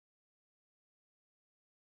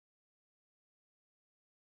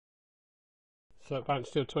So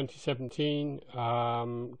advanced till 2017,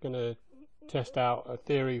 I'm going to test out a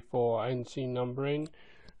theory for NC numbering.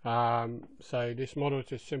 So this model is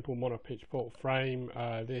just simple monopitch port frame.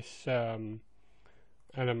 This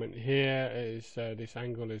element here is this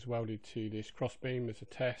angle is welded to this crossbeam as a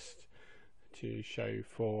test to show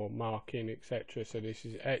for marking, etc. So this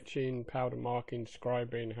is etching, powder marking,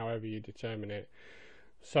 scribing, however you determine it.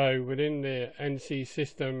 So within the NC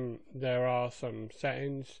system there are some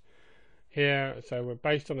settings here. So we're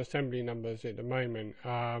based on assembly numbers at the moment.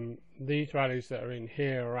 These values that are in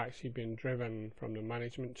here are actually being driven from the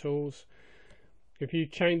management tools. If you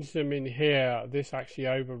change them in here, this actually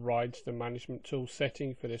overrides the management tool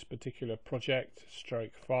setting for this particular project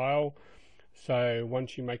stroke file. So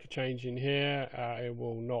once you make a change in here, it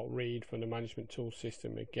will not read from the management tool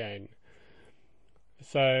system again.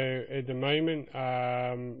 So at the moment,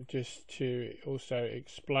 just to also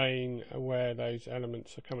explain where those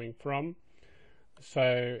elements are coming from.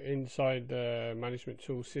 So inside the management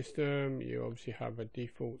tool system, you obviously have a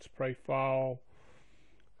default profile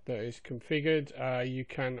that is configured. You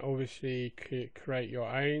can obviously create your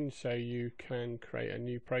own, so you can create a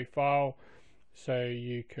new profile. So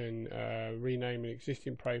you can rename an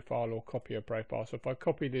existing profile or copy a profile. So if I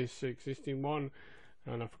copy this existing one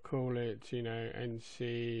and I call it, you know,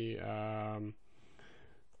 NC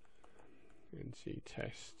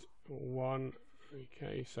test 1.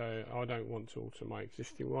 Okay, so I don't want to alter my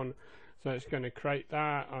existing one, so it's going to create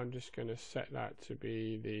that. I'm just going to set that to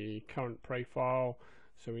be the current profile,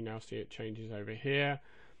 so we now see it changes over here.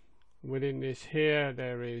 Within this here,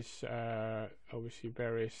 there is obviously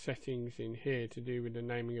various settings in here to do with the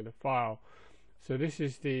naming of the file. So this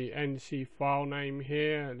is the NC file name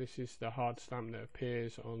here. This is the hard stamp that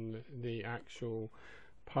appears on the actual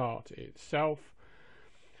part itself.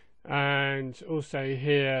 And also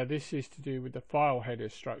here, this is to do with the file header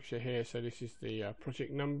structure here. So this is the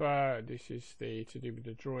project number. This is to do with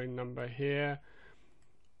the drawing number here.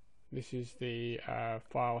 This is the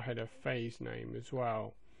file header phase name as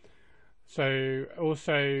well. So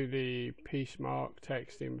also the piece mark,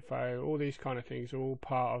 text info, all these kind of things are all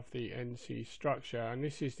part of the NC structure. And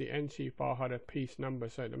this is the NC file header piece number.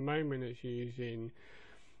 So at the moment it's using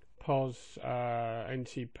POS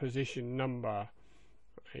NC position number.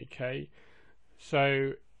 Okay,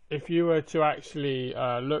 so if you were to actually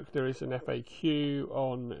look, there is an FAQ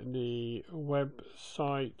on the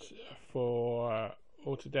website for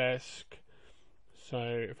Autodesk. So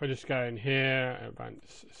if I just go in here,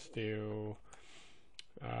 advanced steel,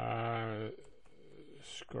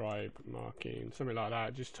 scribe marking, something like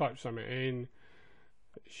that, just type something in,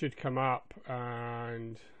 it should come up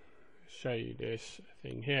and show you this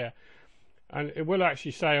thing here. And it will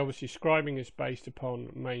actually say, obviously, scribing is based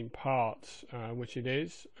upon main parts, which it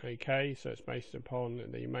is. Okay, so it's based upon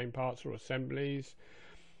the main parts or assemblies,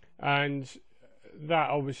 and that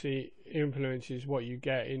obviously influences what you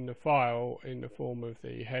get in the file in the form of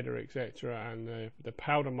the header, etc. And the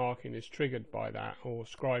powder marking is triggered by that, or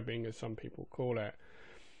scribing as some people call it.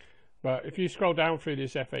 But if you scroll down through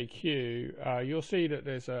this FAQ, you'll see that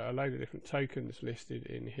there's a load of different tokens listed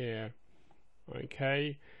in here.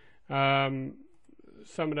 Okay. Some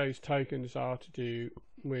of those tokens are to do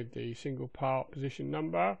with the single part position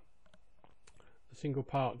number, the single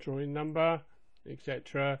part drawing number,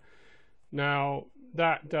 etc. Now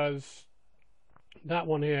that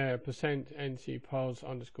one here, %NC POS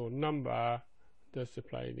 _ number, does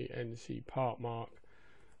display the NC part mark.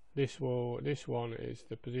 This one is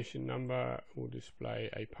the position number, will display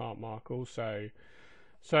a part mark also.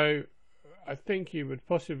 So I think you would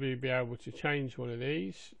possibly be able to change one of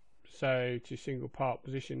these, so to single part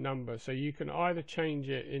position number. So you can either change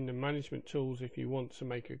it in the management tools if you want to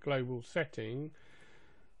make a global setting.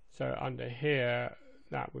 So under here,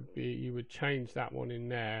 that would be, you would change that one in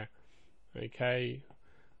there, okay,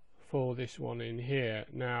 for this one in here.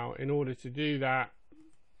 Now in order to do that,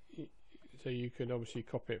 so you could obviously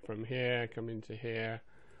copy it from here, come into here,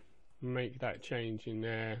 make that change in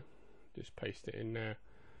there, just paste it in there.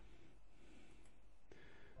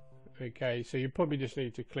 Okay, so you probably just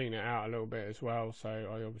need to clean it out a little bit as well. So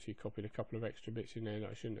I obviously copied a couple of extra bits in there that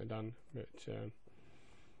I shouldn't have done, but so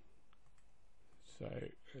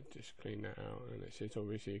just clean that out, and it says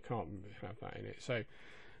obviously you can't have that in it. So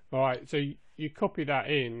alright, so you copy that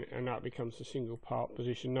in and that becomes the single part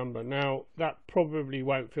position number. Now that probably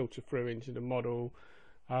won't filter through into the model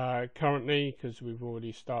currently, because we've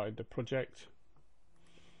already started the project.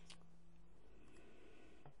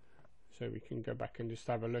 So we can go back and just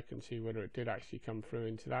have a look and see whether it did actually come through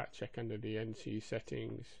into that. Check under the NC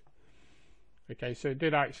settings. Okay, so it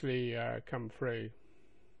did actually come through.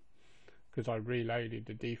 because I reloaded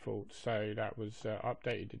the defaults, so that was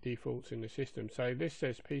updated the defaults in the system. So this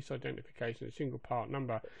says piece identification, a single part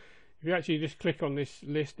number. If you actually just click on this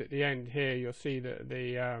list at the end here, you'll see that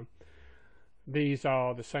these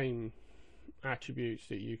are the same attributes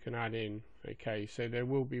that you can add in. Okay, so there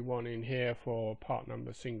will be one in here for part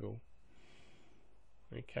number single.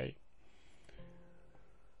 Okay,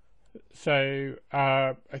 so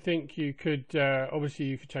I think you could obviously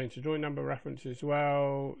you could change the drawing number reference as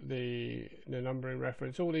well, the numbering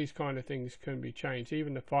reference, all these kind of things can be changed,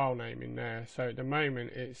 even the file name in there. So at the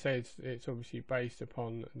moment it says it's obviously based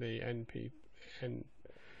upon the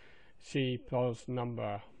NC plus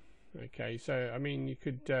number. Okay, so I mean you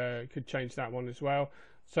could change that one as well.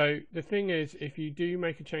 So the thing is, if you do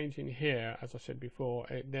make a change in here, as I said before,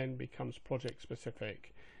 it then becomes project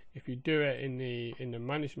specific. If you do it in the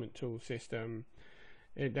management tool system,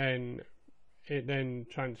 it then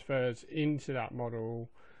transfers into that model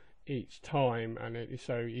each time, and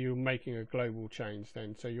so you're making a global change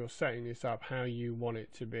then. So you're setting this up how you want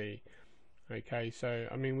it to be. Okay, so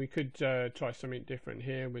I mean we could try something different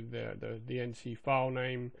here with the NC file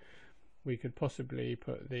name. We could possibly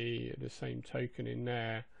put the same token in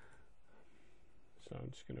there. So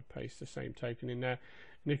I'm just going to paste the same token in there.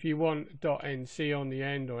 And if you want .nc on the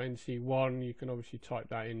end or nc1, you can obviously type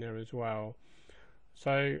that in there as well.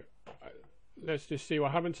 So let's just see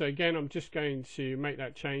what happens. So again, I'm just going to make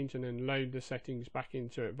that change and then load the settings back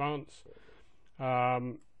into advanced.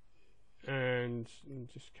 And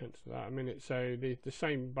just cancel that a minute. So the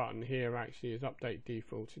same button here actually is update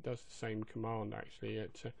defaults. It does the same command actually.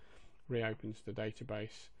 It reopens the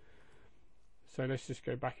database. So let's just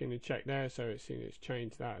go back in and check there. So it's seen it's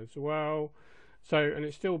changed that as well. So, and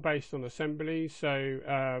it's still based on assembly.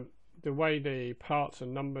 So the way the parts are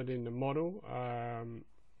numbered in the model,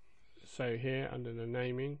 so here under the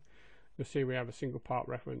naming, you'll see we have a single part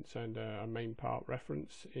reference and a main part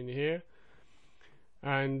reference in here.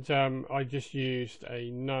 And I just used a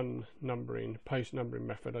non-numbering, post-numbering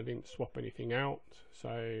method. I didn't swap anything out.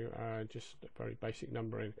 So just a very basic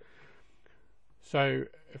numbering. So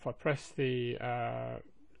if I press the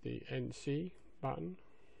NC button,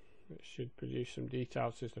 it should produce some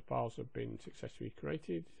details as the files have been successfully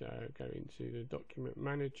created. So go into the document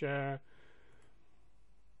manager,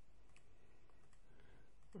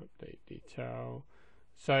 update detail.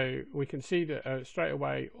 So we can see that straight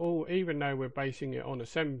away, even though we're basing it on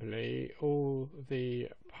assembly, all the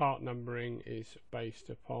part numbering is based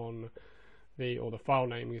upon the file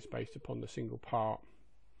naming is based upon the single part.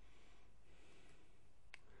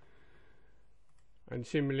 And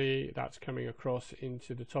similarly, that's coming across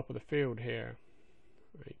into the top of the field here.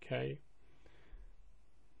 Okay.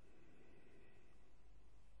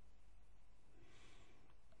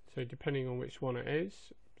 So depending on which one it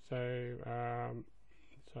is, so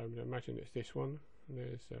I would imagine it's this one.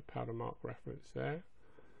 There's a powder mark reference there.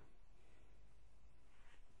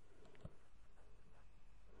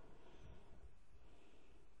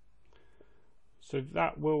 So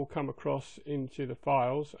that will come across into the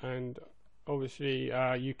files, and obviously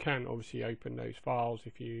you can obviously open those files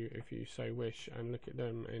if you so wish and look at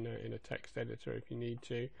them in a text editor if you need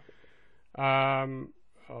to. I'll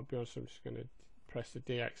be honest, I'm just going to press the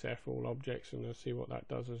DXF all objects and I'll see what that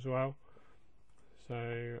does as well.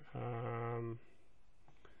 So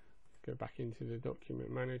go back into the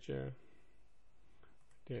document manager,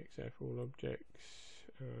 DXF all objects,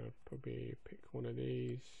 probably pick one of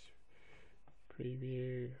these,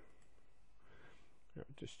 preview. I'll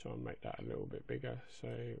just try and make that a little bit bigger. So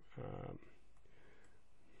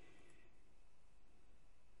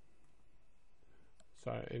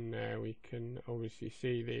so in there we can obviously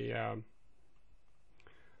see the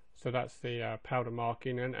so that's the powder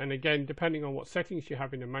marking, and again, depending on what settings you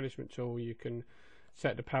have in the management tool, you can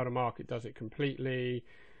set the powder mark, it does it completely,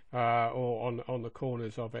 or on the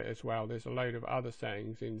corners of it as well. There's a load of other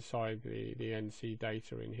settings inside the NC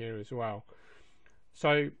data in here as well.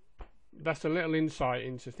 So that's a little insight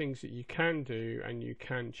into things that you can do and you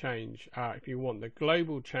can change. If you want the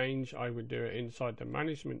global change, I would do it inside the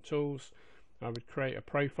management tools. I would create a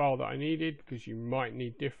profile that I needed, because you might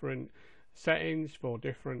need different settings for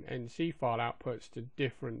different NC file outputs to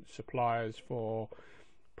different suppliers for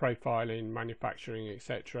profiling, manufacturing,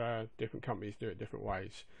 etc. Different companies do it different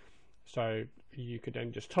ways. So you could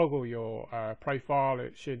then just toggle your profile.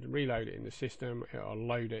 It should reload it in the system. It'll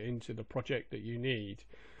load it into the project that you need.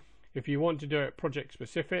 If you want to do it project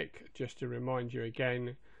specific, just to remind you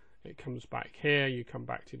again, it comes back here. You come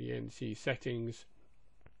back to the NC settings.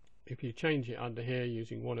 If you change it under here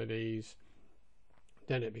using one of these,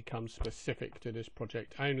 then it becomes specific to this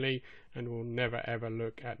project only and will never ever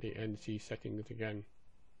look at the NC settings again.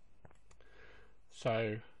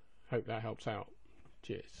 So hope that helps out.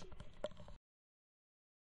 Cheers.